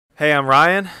Hey, I'm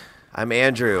Ryan. I'm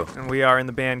Andrew. And we are in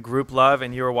the band Grouplove,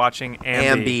 and you are watching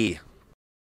AMBY.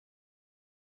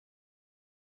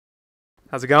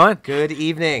 How's it going? Good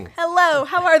evening. Hello.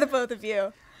 How are the both of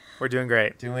you? We're doing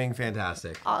great. Doing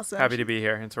fantastic. Awesome. Happy to be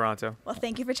here in Toronto. Well,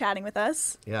 thank you for chatting with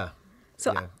us. Yeah.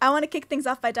 So Yeah. I want to kick things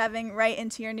off by diving right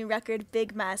into your new record,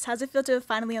 Big Mess. How's it feel to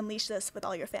finally unleash this with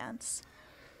all your fans?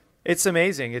 It's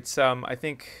amazing. It's I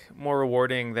think more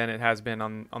rewarding than it has been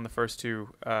on the first two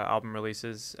album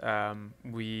releases.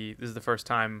 This is the first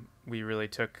time we really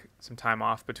took some time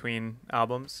off between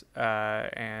albums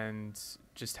and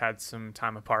just had some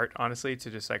time apart, honestly, to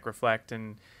just like reflect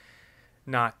and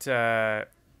not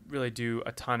really do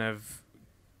a ton of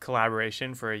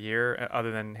collaboration for a year,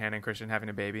 other than Hannah and Christian having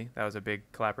a baby. That was a big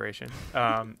collaboration.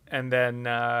 And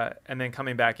then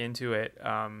coming back into it,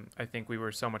 I think we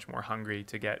were so much more hungry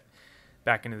to get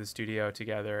back into the studio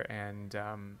together, and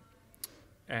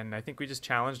I think we just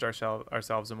challenged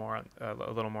ourselves a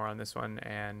little more on this one,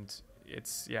 and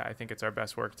I think it's our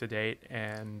best work to date,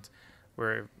 and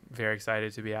we're very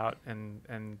excited to be out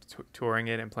and touring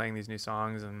it and playing these new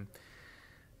songs, and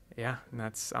I'm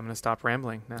gonna stop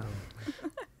rambling now.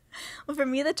 Well, for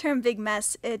me, the term big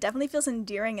mess, it definitely feels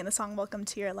endearing in the song Welcome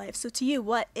to Your Life. So to you,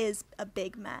 what is a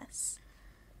big mess?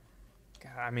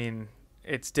 I mean,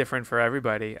 it's different for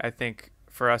everybody. I think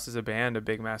for us as a band, a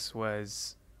big mess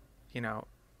was,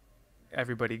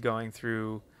 everybody going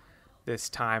through this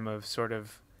time of sort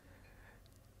of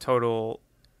total,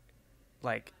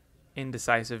 like,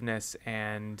 indecisiveness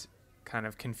and kind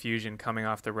of confusion coming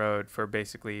off the road for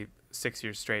basically 6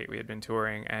 years straight. We had been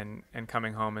touring and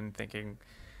coming home and thinking,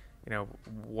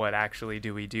 what actually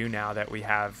do we do now that we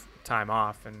have time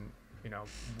off, and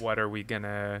what are we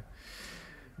gonna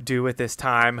do with this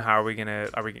time? How are we you got to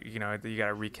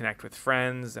reconnect with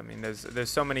friends. I mean,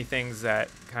 there's so many things that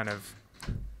kind of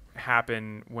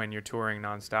happen when you're touring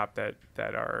nonstop that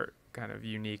are kind of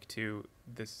unique to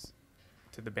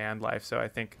the band life. So I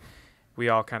think we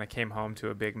all kind of came home to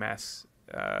a big mess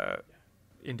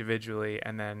individually,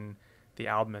 and then the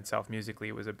album itself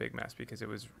musically was a big mess because it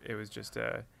was just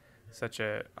such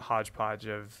a hodgepodge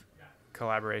of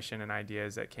collaboration and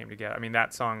ideas that came together. I mean,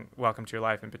 that song Welcome to Your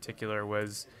Life in particular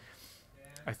was,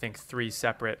 I think, 3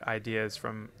 separate ideas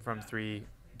from 3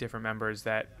 different members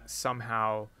that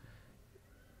somehow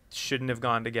shouldn't have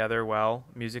gone together well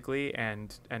musically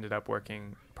and ended up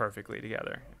working perfectly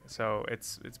together. So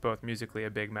it's both musically a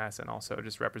big mess and also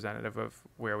just representative of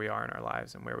where we are in our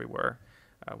lives and where we were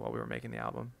while we were making the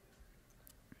album.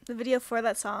 The video for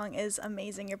that song is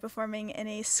amazing. You're performing in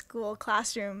a school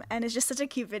classroom, and it's just such a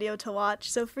cute video to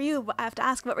watch. So for you, I have to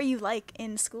ask, what were you like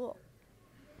in school?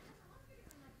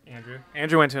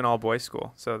 Andrew went to an all-boys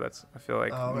school, so I feel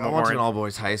like... I went to an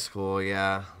all-boys high school,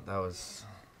 yeah. That was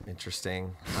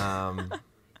interesting. I don't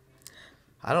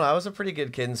know. I was a pretty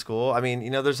good kid in school. I mean,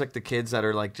 there's like the kids that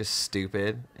are like just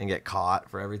stupid and get caught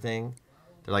for everything.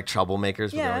 They're like troublemakers,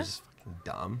 but they're always just fucking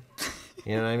dumb.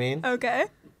 You know what I mean? Okay.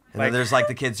 And then there's like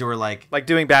the kids who are like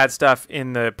doing bad stuff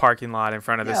in the parking lot in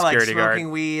front of the security guard. Like smoking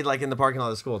weed like in the parking lot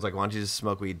of the school. It's like, why don't you just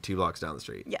smoke weed 2 blocks down the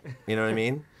street? Yeah. You know what I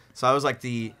mean? So I was like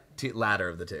the latter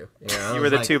of the two. You were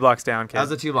the 2 blocks down kid. I was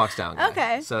the 2 blocks down guy.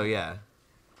 Okay. So yeah.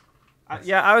 I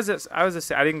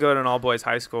didn't go to an all boys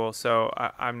high school, so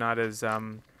I'm not as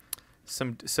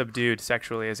subdued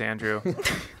sexually as Andrew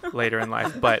later in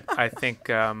life. But I think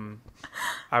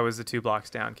I was the 2 blocks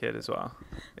down kid as well.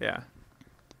 Yeah.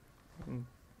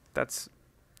 That's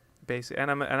basic,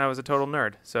 and I was a total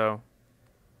nerd. So,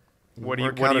 what do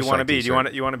you want to be? Do you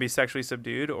want to be sexually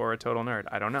subdued or a total nerd?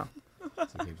 I don't know.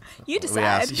 You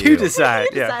decide. You decide.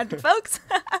 You decide, folks.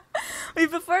 We've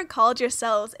before called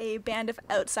yourselves a band of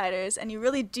outsiders, and you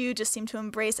really do just seem to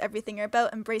embrace everything you're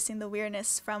about, embracing the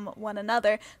weirdness from one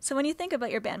another. So, when you think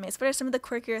about your bandmates, what are some of the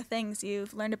quirkier things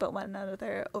you've learned about one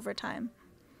another over time?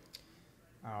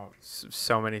 Oh,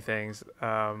 so many things.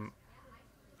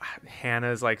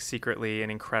 Hannah's like secretly an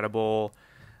incredible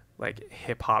like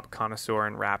hip hop connoisseur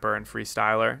and rapper and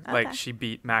freestyler. Okay. Like she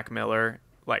beat Mac Miller.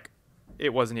 Like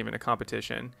it wasn't even a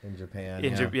competition. In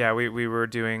Japan. We were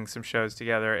doing some shows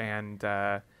together, and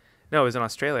no, it was in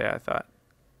Australia, I thought.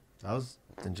 I was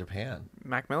in Japan.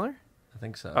 Mac Miller? I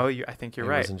think so. Oh, I think you're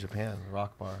right. It was in Japan,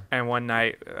 Rock Bar. And one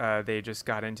night they just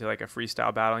got into like a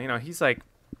freestyle battle. He's like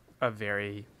a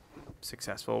very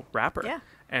successful rapper. Yeah.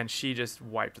 And she just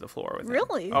wiped the floor with him.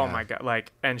 Really? Oh my God.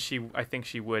 And I think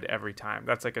she would every time.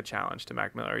 That's like a challenge to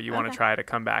Mac Miller. You want to try to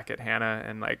come back at Hannah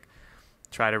and like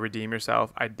try to redeem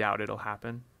yourself. I doubt it'll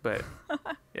happen, but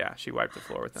yeah, she wiped the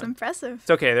floor with him. It's impressive. It's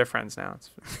okay. They're friends now. It's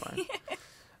fine.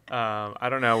 I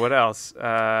don't know what else.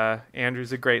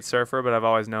 Andrew's a great surfer, but I've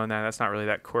always known that. That's not really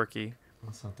that quirky.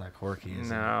 That's not that quirky,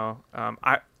 is it? No.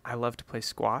 I love to play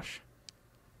squash,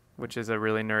 which is a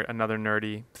really another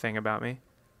nerdy thing about me.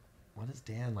 What does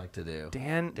Dan like to do?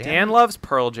 Dan loves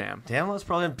Pearl Jam. Dan loves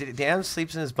Pearl Jam. Dan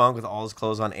sleeps in his bunk with all his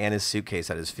clothes on and his suitcase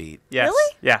at his feet. Yes.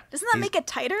 Really? Yeah. Doesn't that make it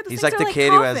tighter? Those He's things like are the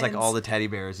kid who has coffins. like all the teddy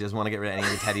bears. He doesn't want to get rid of any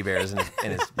of the teddy bears in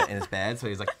his bed, so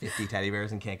he's like 50 teddy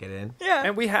bears and can't get in. Yeah.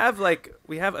 And we have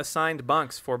assigned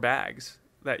bunks for bags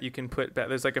that you can put.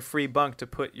 There's like a free bunk to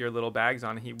put your little bags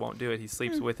on. And he won't do it. He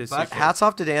sleeps with his But suitcase. hats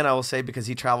off to Dan, I will say, because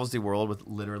he travels the world with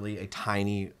literally a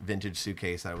tiny vintage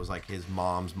suitcase that was like his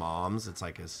mom's. It's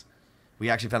like his. We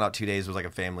actually found out 2 days was like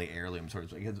a family heirloom sort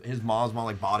of. Like his mom's mom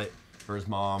like bought it for his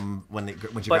mom when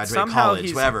she graduated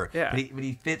college, whatever. Yeah. But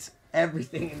he fits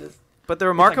everything in this. But the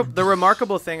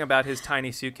remarkable thing about his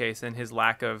tiny suitcase and his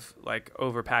lack of like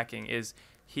overpacking is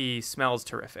he smells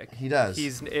terrific. He does.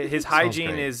 His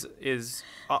hygiene is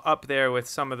up there with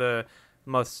some of the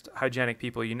most hygienic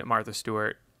people. Martha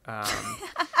Stewart,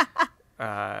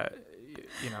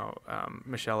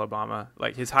 Michelle Obama.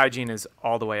 Like his hygiene is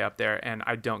all the way up there, and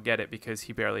I don't get it because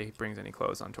he barely brings any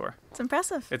clothes on tour. It's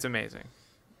impressive. It's amazing.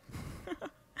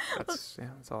 That's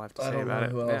all I have to say about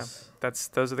it. Yeah.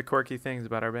 Those are the quirky things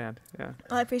about our band. Yeah.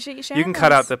 Well, I appreciate you sharing. You can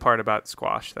cut out the part about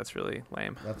squash. That's really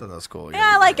lame. I thought that was cool.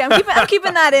 Yeah, I like it. I'm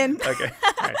keeping that in. Okay.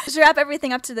 All right. To wrap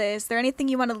everything up today, is there anything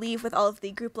you want to leave with all of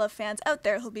the Grouplove fans out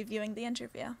there who'll be viewing the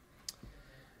interview?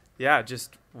 Yeah,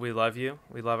 just we love you.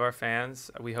 We love our fans.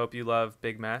 We hope you love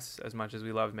Big Mess as much as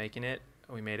we love making it.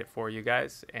 We made it for you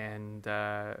guys, and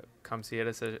come see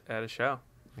us at a show.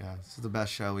 Yeah, this is the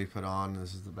best show we put on.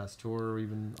 This is the best tour we've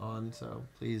been on. So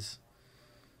please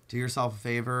do yourself a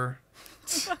favor.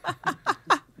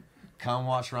 Come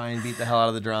watch Ryan beat the hell out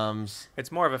of the drums.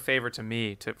 It's more of a favor to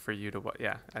me for you to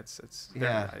yeah.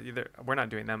 Yeah. We're not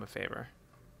doing them a favor.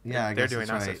 Yeah, I they're guess doing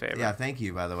that's us a right. favor. Yeah, thank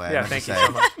you, by the way. Yeah, thank you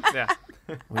so much. Yeah.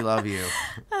 We love you.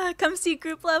 Come see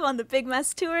Grouplove on the Big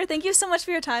Mess tour. Thank you so much for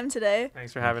your time today.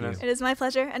 Thanks for having us. It is my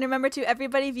pleasure. And remember, to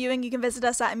everybody viewing, you can visit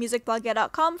us at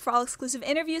musicblogget.com for all exclusive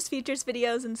interviews, features,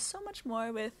 videos, and so much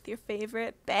more with your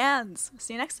favorite bands.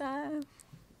 See you next time.